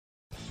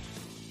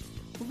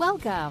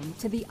Welcome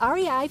to the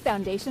REI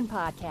Foundation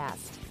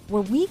Podcast,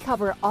 where we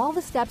cover all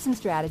the steps and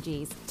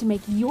strategies to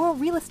make your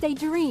real estate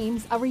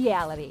dreams a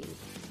reality.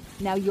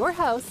 Now your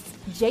hosts,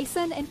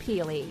 Jason and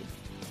Peely.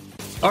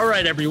 All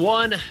right,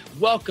 everyone.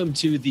 Welcome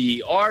to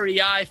the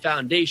REI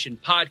Foundation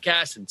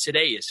Podcast, and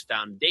today is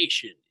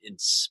Foundation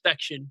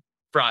Inspection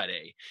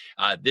Friday.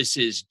 This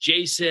is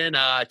Jason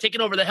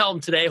taking over the helm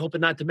today, hoping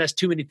not to mess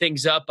too many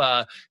things up.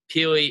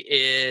 Peely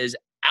is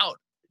out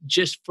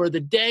just for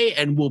the day,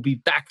 and we'll be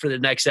back for the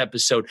next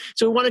episode.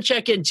 So we want to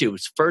check into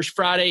it's first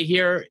Friday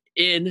here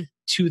in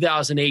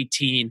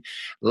 2018.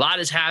 A lot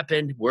has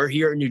happened. We're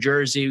here in New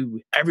Jersey.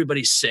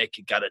 Everybody's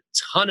sick. Got a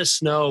ton of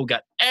snow.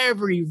 Got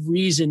every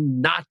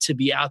reason not to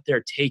be out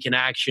there taking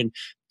action.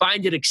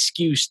 Find an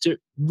excuse to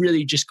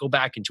really just go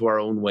back into our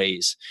own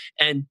ways.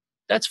 And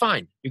that's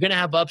fine. You're going to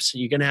have ups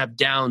and you're going to have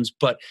downs,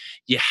 but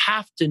you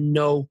have to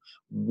know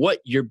what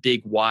your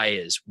big why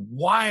is.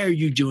 Why are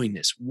you doing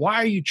this? Why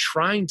are you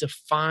trying to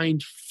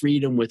find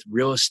freedom with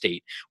real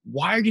estate?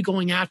 Why are you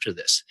going after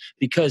this?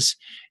 Because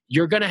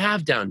you're going to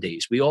have down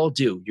days. We all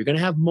do. You're going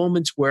to have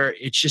moments where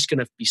it's just going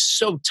to be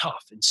so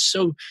tough and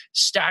so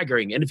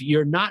staggering. And if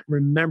you're not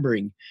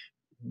remembering,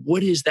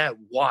 what is that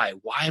why?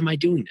 Why am I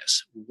doing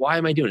this? Why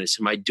am I doing this?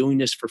 Am I doing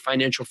this for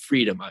financial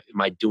freedom? Am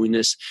I doing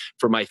this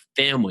for my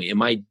family?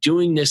 Am I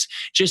doing this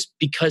just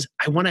because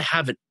I want to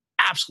have an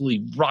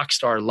absolutely rock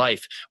star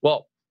life?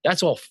 Well,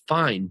 that's all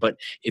fine. But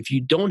if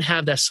you don't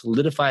have that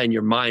solidify in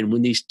your mind,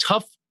 when these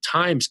tough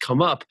times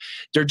come up,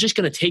 they're just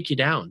going to take you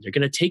down. They're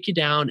going to take you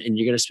down, and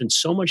you're going to spend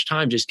so much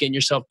time just getting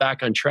yourself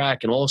back on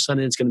track. And all of a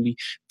sudden it's going to be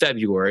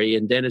February,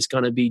 and then it's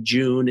going to be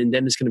June, and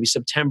then it's going to be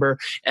September.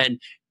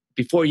 And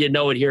before you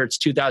know it, here it's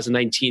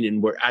 2019,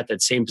 and we're at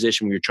that same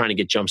position where you're trying to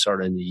get jump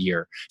started in the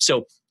year.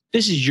 So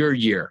this is your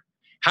year.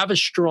 Have a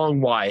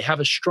strong why, have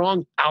a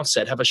strong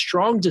outset, have a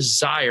strong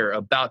desire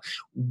about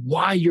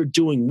why you're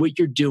doing what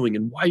you're doing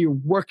and why you're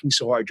working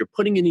so hard. You're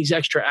putting in these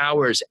extra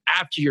hours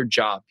after your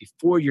job,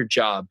 before your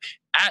job,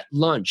 at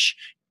lunch,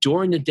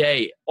 during the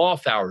day,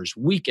 off hours,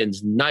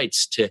 weekends,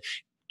 nights, to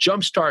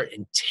jumpstart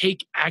and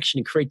take action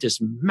and create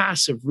this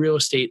massive real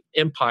estate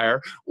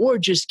empire, or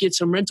just get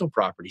some rental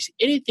properties.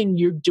 Anything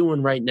you're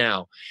doing right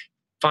now,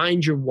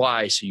 find your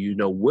why so you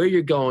know where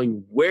you're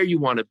going, where you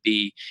want to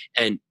be,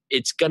 and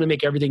it's going to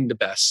make everything the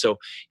best. So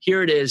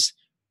here it is,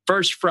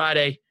 first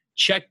Friday.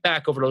 Check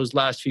back over those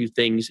last few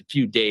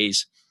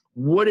days.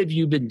 What have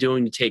you been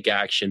doing to take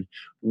action?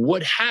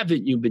 What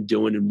haven't you been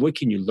doing, and what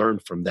can you learn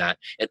from that?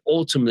 And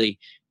ultimately,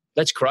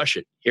 let's crush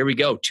it. Here we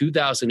go,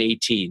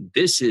 2018.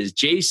 This is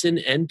Jason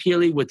and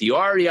Peely with the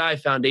REI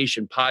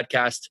Foundation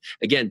Podcast.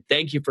 Again,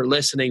 thank you for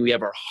listening. We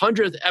have our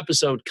 100th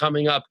episode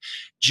coming up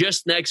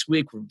just next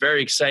week. We're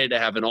very excited to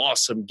have an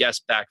awesome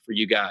guest back for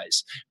you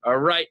guys. All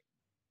right.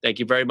 Thank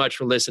you very much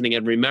for listening.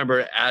 And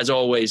remember, as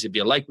always, if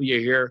you like what you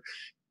hear,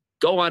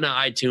 go on to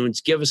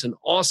iTunes, give us an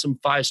awesome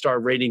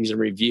 5-star ratings and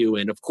review.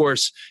 And of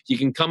course, you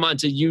can come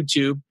onto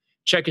YouTube.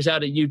 Check us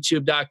out at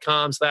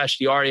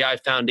youtube.com/the REI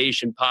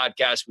Foundation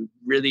Podcast. We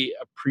really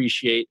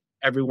appreciate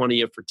every one of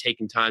you for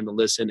taking time to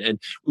listen. And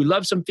we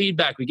love some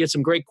feedback. We get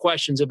some great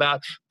questions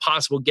about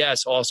possible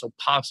guests, also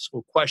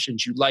possible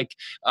questions you'd like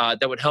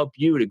that would help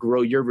you to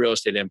grow your real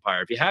estate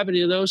empire. If you have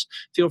any of those,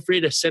 feel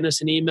free to send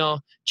us an email,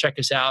 check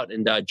us out,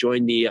 and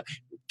join the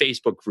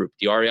Facebook group,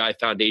 the REI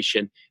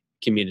Foundation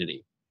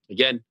Community.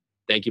 Again,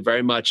 thank you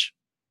very much.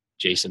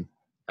 Jason,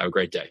 have a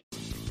great day.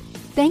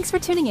 Thanks for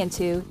tuning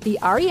into the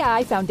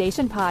REI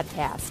Foundation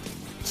Podcast.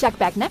 Check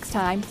back next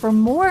time for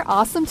more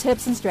awesome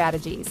tips and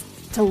strategies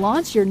to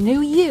launch your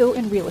new you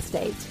in real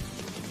estate.